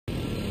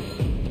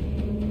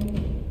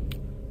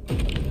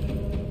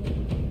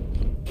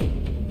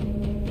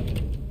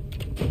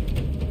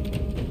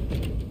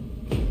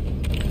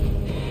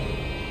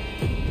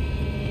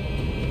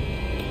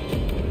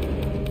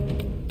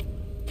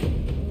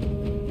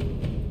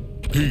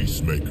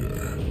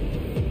Peacemaker.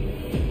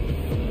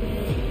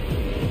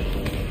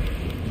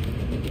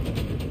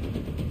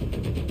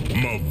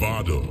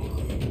 Movado.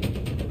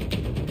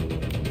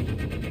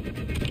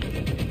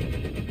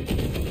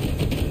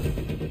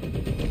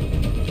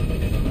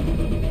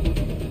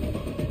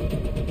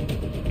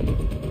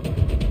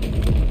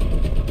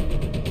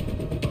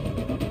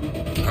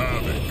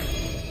 Havoc.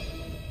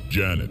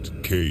 Janet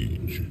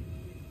Cage.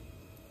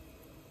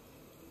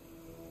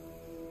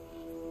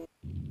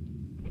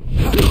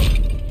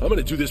 I'm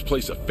gonna do this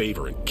place a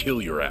favor and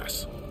kill your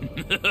ass.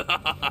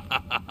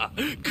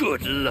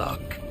 Good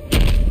luck.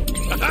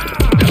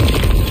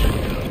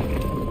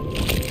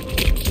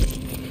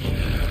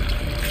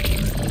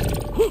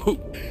 Woo-hoo.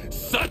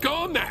 Suck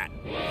on that!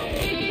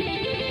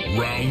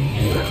 Round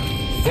one.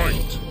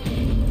 Fight.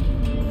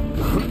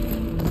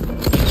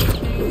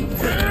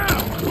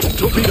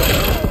 Torpedo!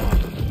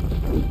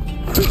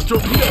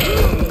 Torpedo!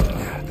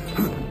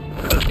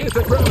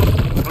 Anti-gravity!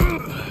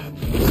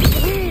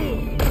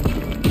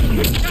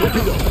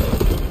 Torpedo!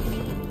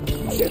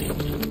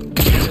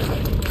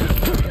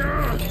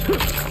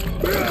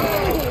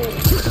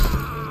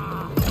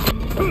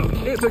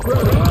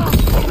 Anti-gravity!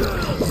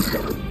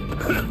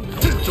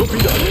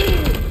 Torpedo!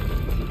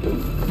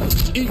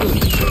 Eagle!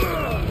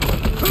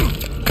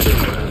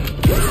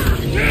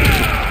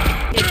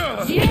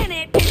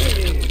 Janet!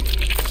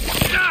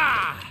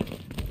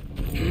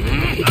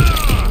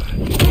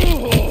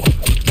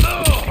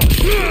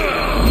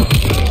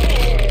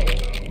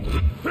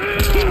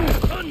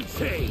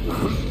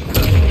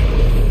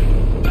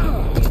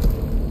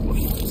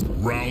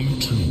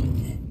 Round two.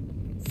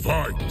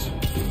 Fight.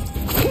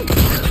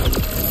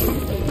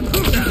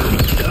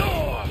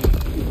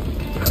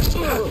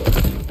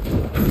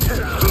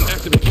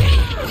 Activate.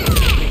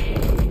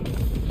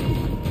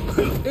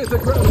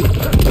 Anti-gravity.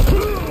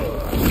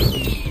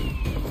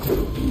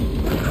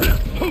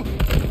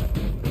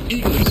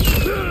 Eagle.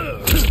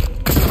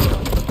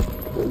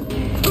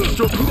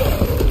 Torpedo.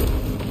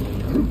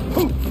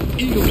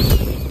 Eagle.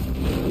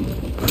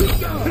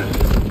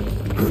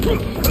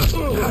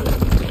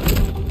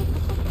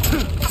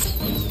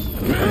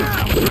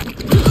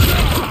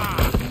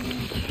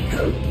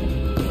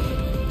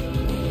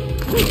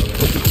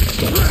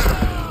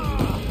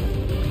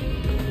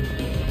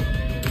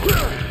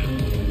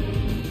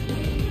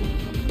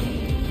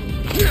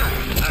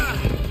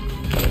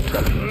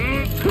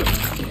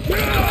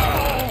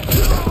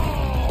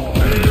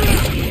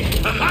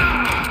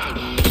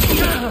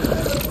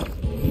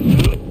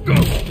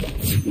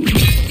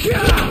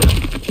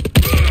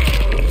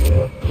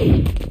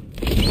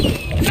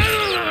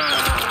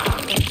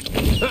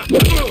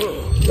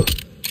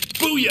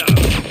 Booyah!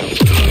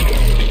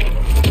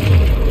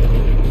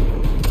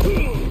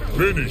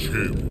 Finish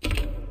him.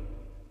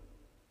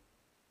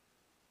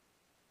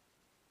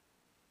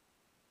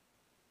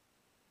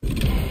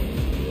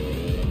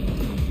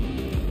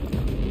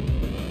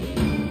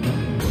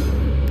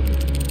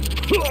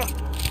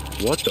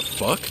 What the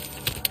fuck?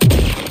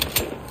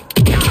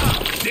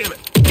 Damn it!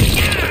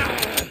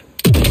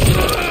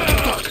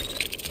 Fuck!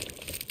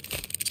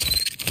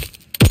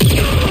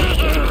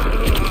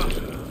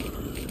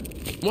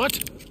 What?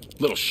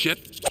 Little shit.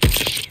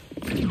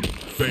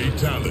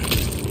 Fatality.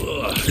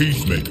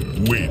 Peacemaker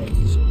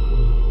wins.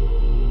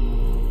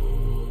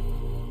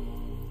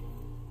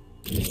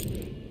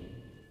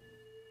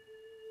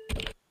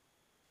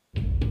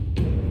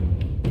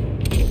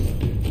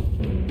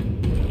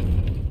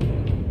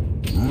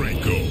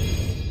 Rico.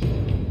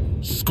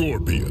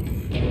 Scorpion.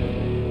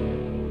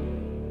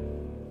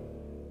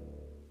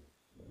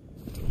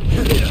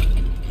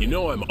 You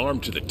know I'm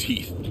armed to the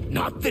teeth.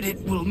 Not that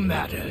it will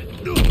matter.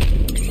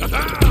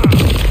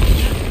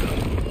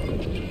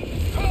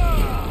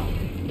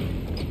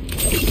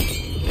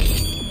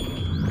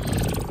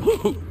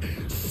 Woo-hoo.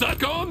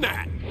 Suck on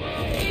that!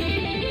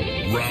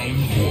 Round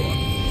one.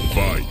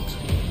 Fight.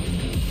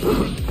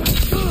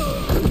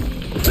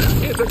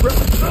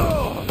 Anti-gravity.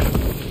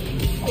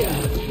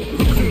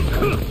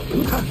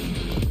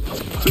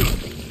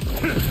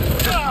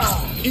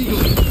 Eagle.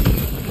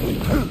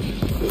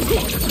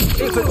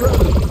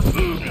 Anti-gravity.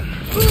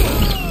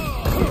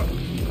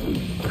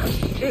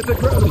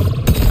 Anti-gravity.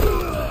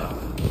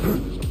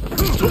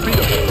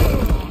 Torpedo.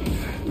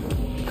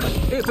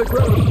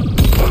 Anti-gravity.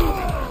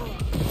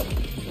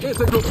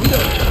 Anti-torpedo.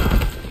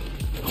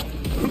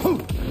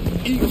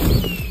 Eagle.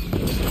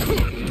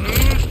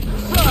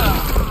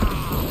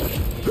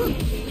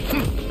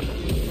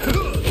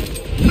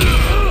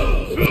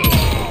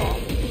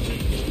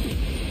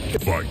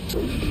 Fight.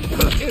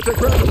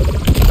 Anti-gravity.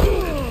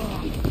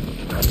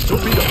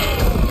 Torpedo.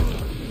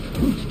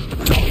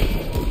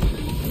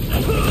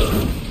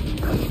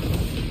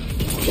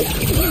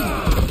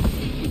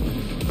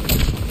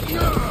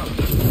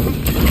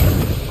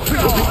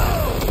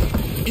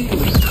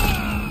 Eagle.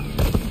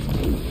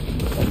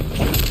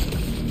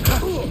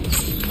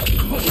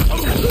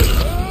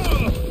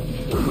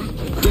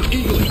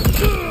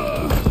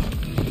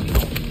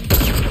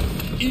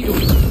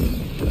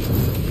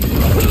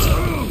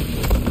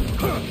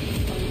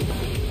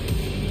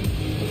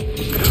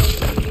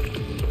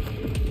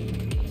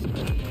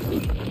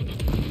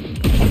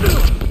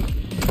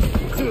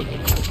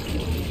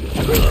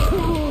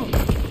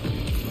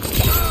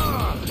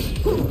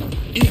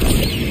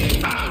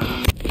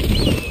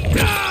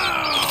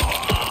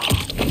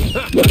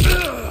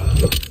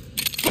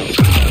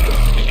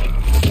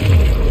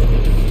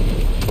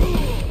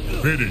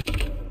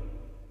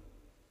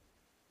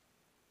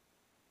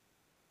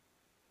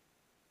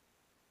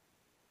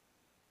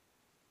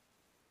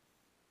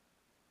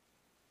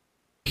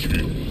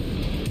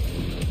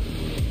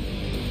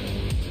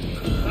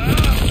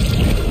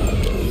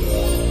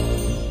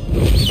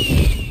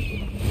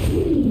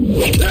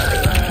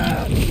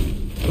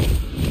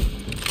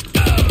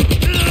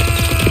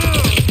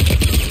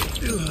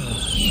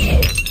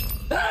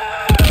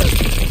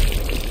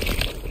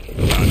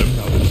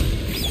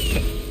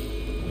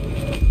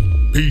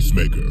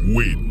 Peacemaker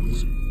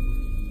wins.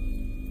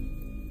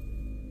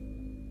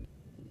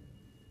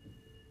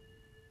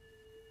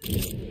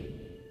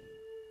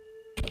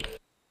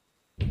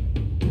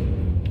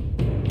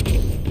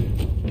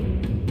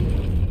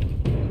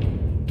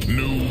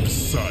 Noob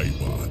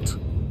Cybot.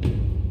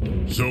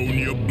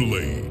 Sonya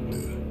Blade.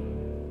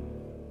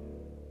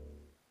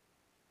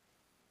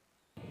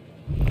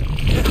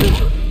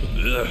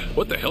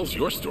 What the hell's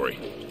your story?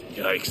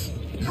 Yikes.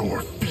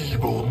 Your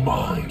feeble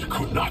mind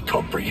could not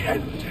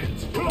comprehend it.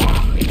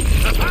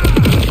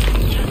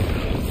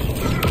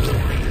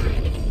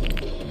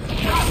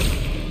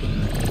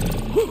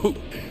 Woo-hoo.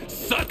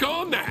 Suck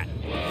on that!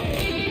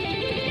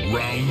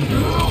 Round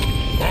one.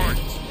 Fight!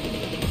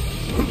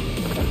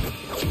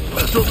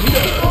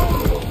 Torpedo!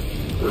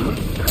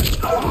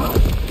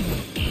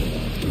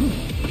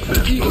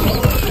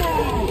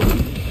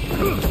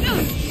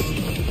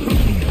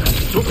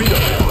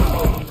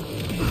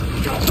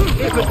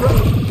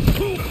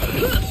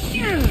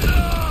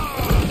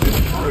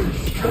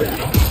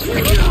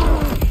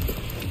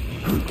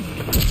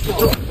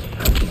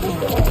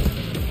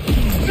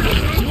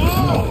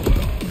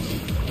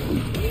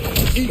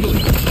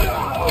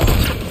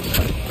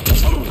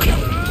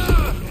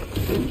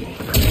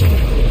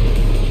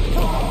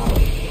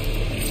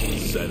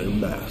 Center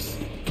mass.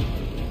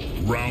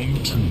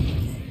 Round two.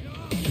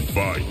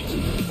 Fight!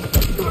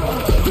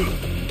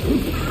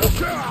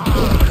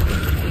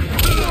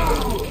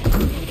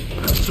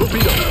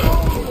 Torpedo!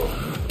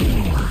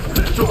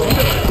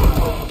 Torpedo!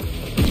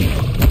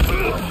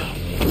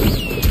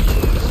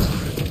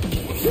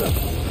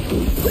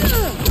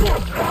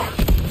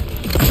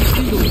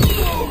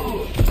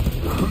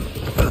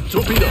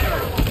 Torpedo!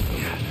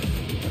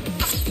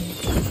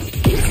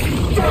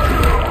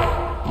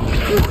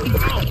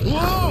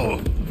 Whoa!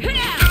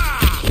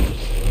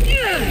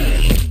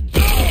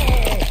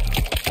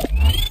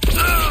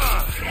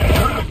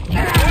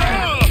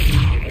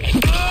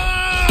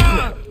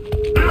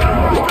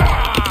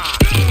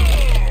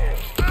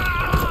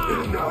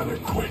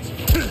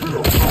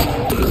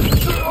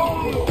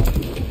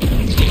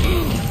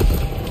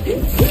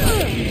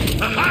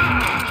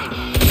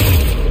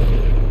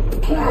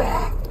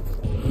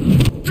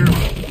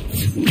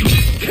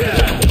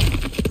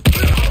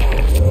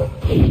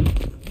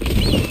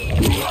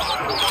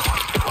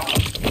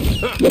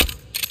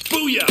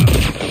 Booyah!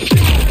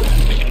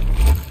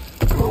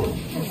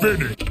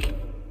 Finish!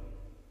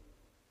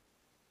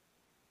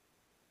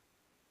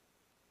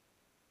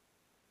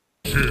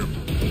 Him!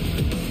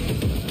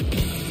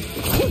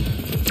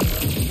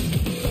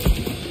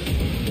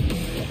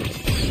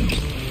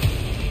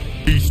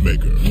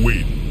 Peacemaker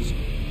wins.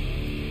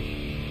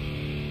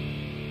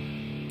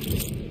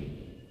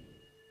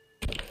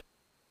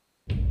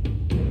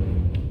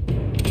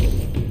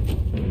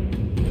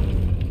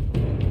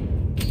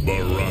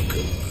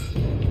 Baraka.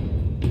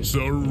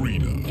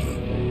 Serena.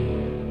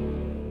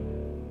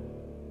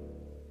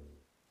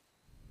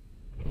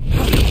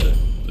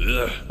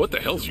 What the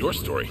hell's your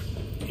story?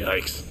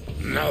 Yikes.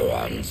 No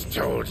one's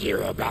told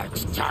you about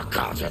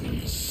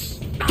Tarkatans.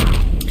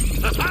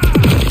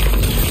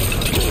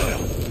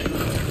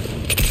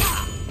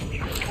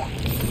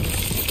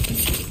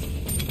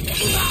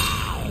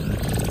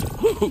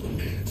 Woo-hoo.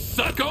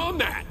 Suck on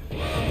that!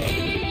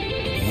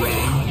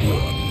 Round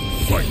one.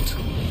 Fight!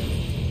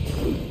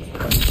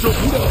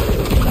 Torpedo!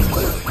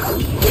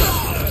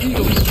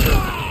 Eagle!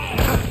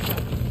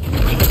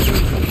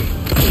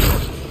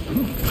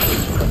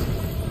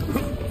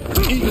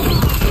 Eagle!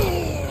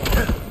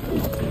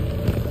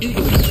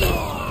 Eagle!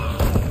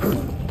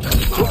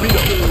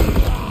 Torpedo!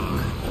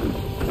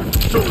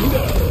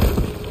 Torpedo!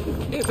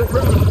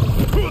 Anti-gravity!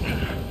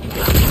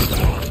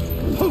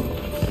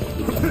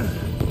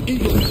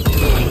 Eagle!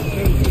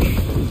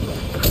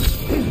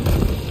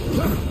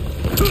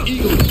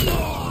 Eagle!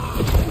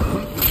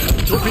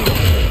 Torpedo!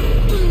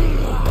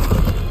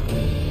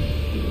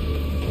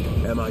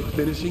 Am I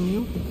finishing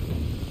you?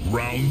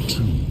 Round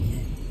two.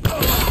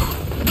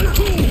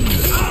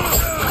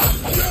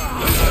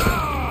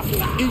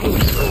 Eagle!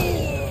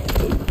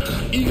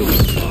 Eagle!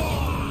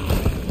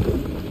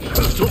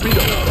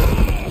 Torpedo!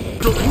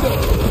 Torpedo!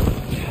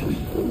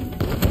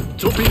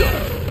 Torpedo!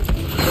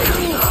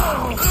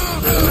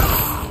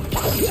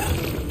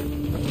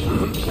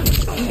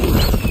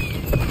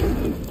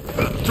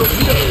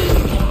 Torpedo!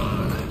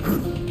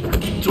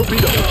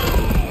 Torpedo!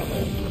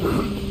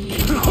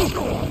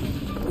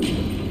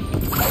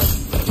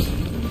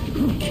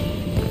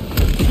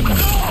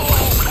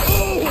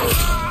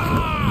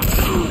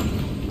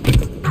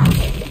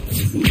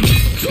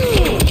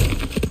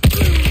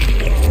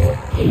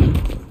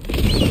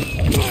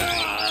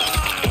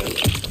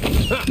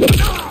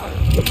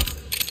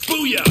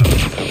 Booyah!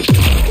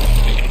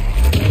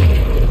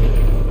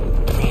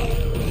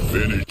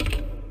 Finish.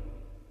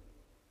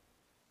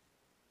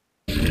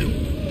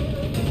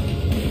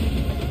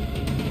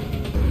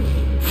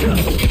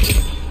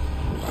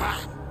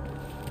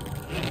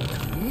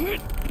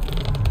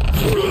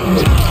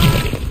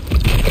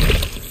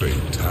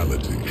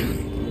 Fatality.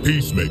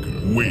 Peacemaker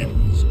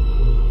wins.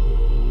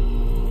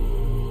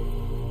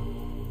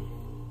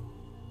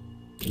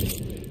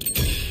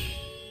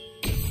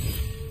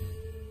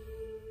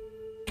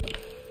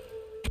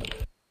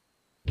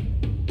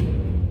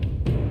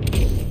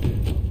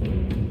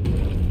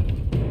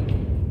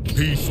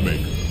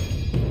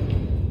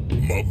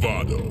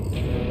 bravado.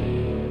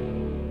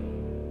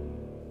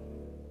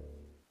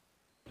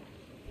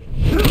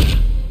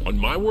 On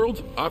my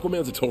world,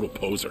 Aquaman's a total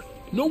poser.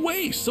 No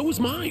way, so is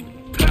mine.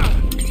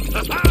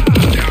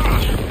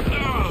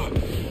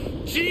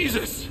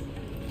 Jesus!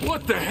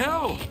 What the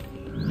hell?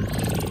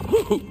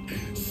 Woo,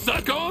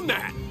 suck on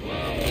that!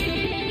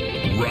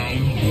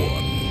 Round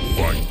 1,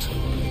 fight.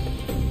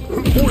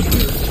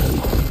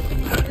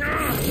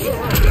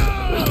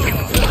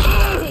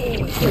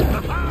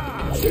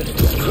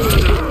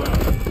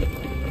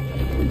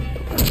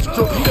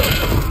 Torpedo!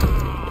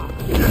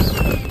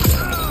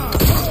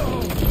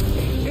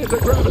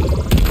 Anti-gravity!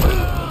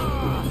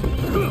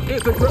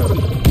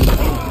 Anti-gravity!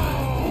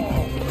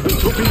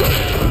 Torpedo!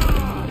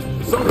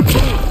 Sonic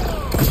boom!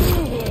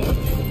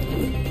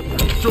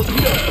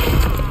 Torpedo!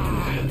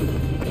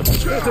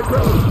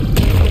 Anti-gravity!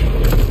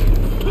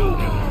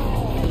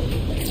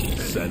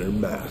 Center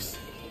mass.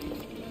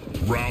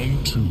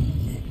 Round 2,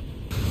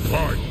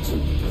 fight.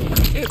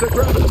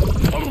 Anti-gravity!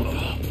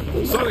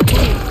 Sonic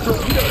boom!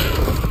 Torpedo!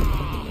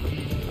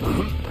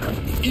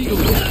 Eagle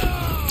hit!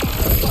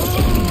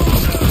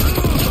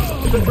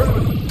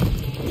 Anti-gravity!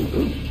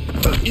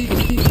 Eagle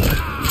heat!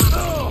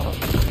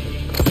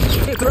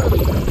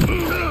 Anti-gravity!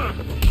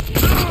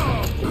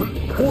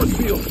 Force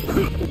field!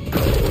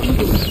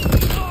 Eagle!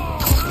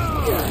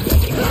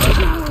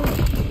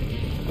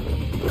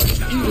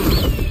 Eagle!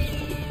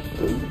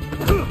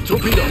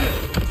 Torpedo!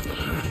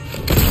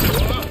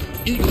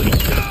 Eagle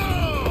heat!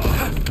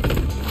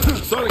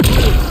 Sonic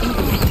boom!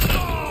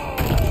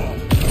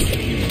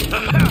 Eagle heat!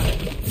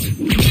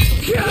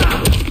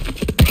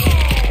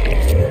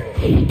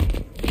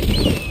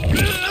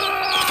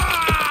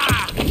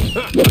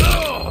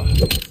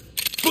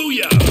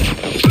 Booyah!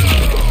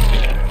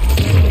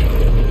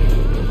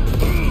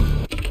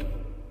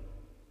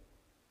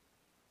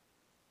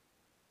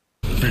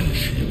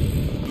 Finish him.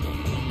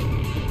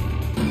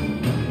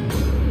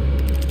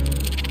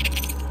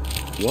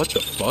 What the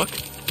fuck?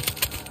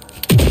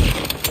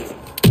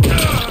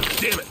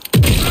 Damn it!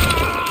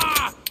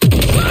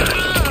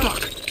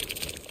 Fuck!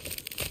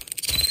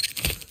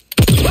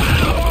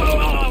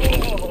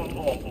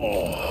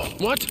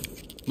 What?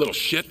 Little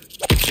shit.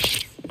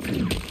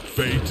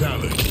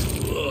 Fatality.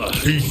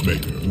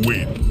 Peacemaker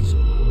wins.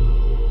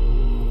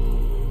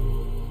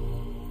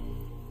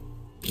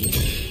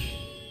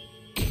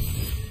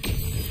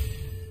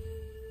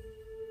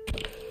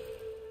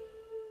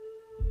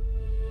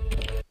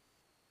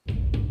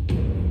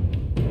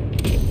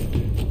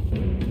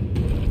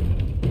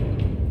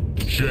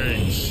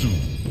 Shang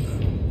Tsung.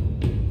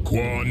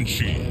 Quan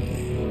Chi.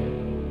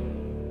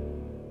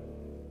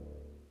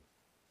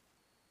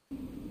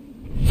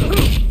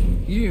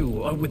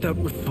 You are without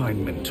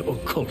refinement or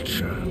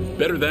culture.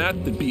 Better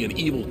that than be an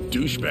evil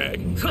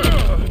douchebag.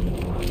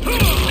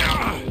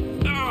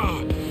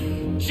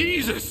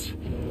 Jesus!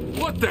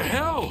 What the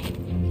hell?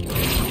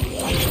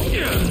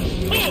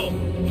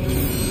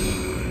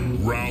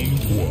 Round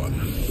 1,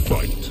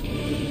 fight.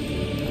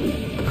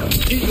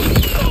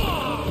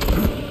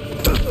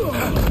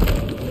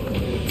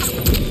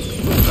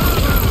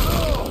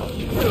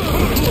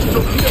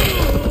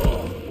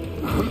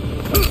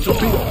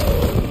 Torpedo!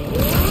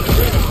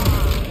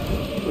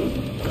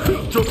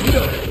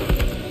 Torpedo!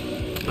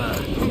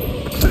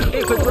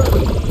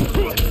 Anti-gravity!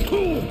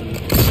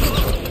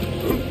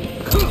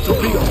 Torpedo!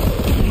 Torpedo!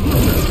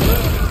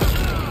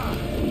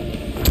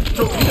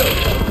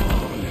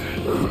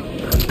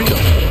 Torpedo!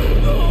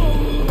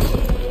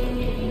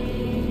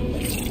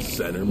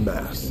 Center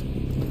mass.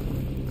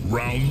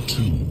 Round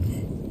 2,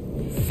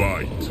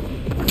 fight.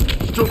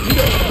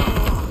 Torpedo!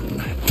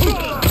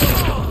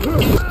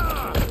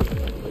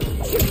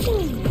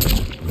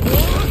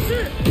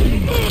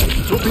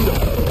 Torpedo!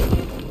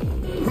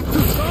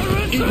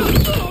 Eagle!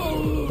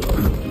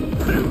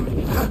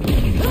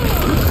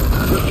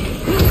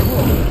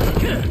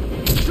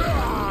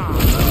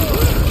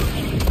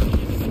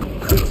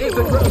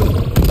 Anti-gravity!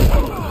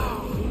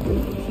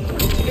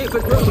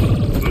 Anti-gravity!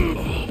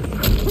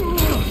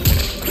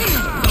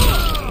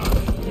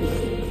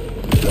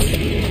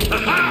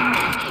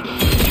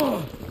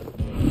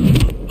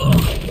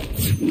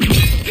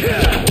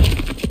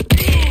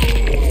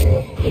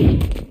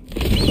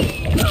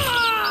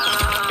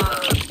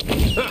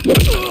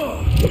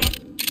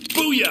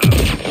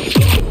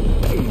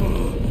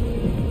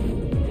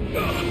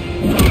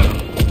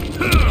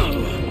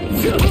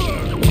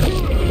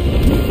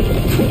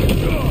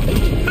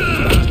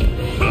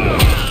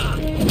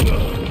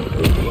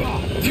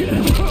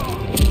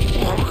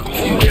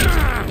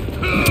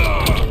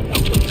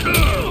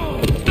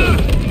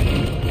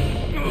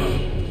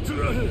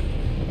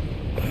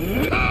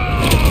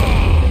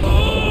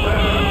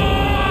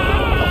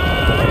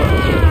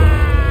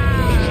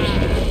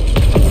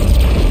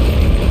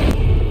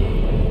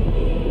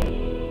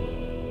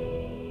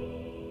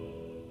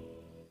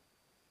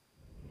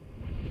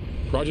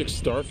 Project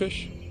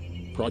Starfish?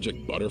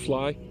 Project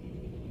Butterfly?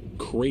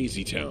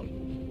 Crazy town.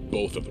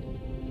 Both of them.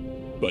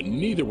 But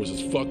neither was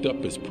as fucked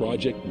up as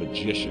Project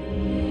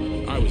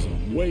Magician. I was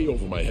way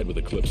over my head with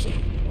Eclipse.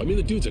 I mean,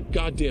 the dude's a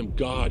goddamn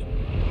god.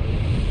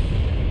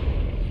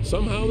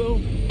 Somehow,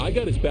 though, I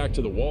got his back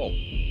to the wall.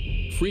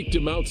 Freaked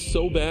him out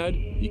so bad,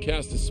 he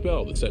cast a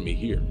spell that sent me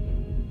here.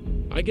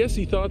 I guess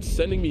he thought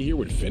sending me here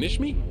would finish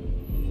me?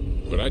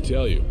 But I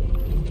tell you,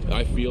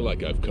 I feel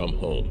like I've come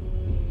home.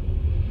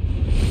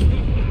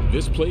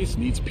 This place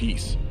needs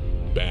peace.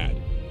 Bad.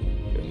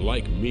 And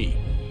like me,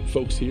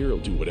 folks here will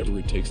do whatever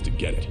it takes to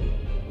get it.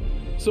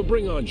 So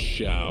bring on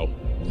Shao,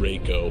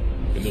 Reiko,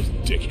 and those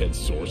dickhead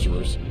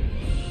sorcerers.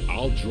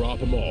 I'll drop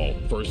them all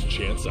first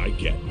chance I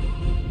get.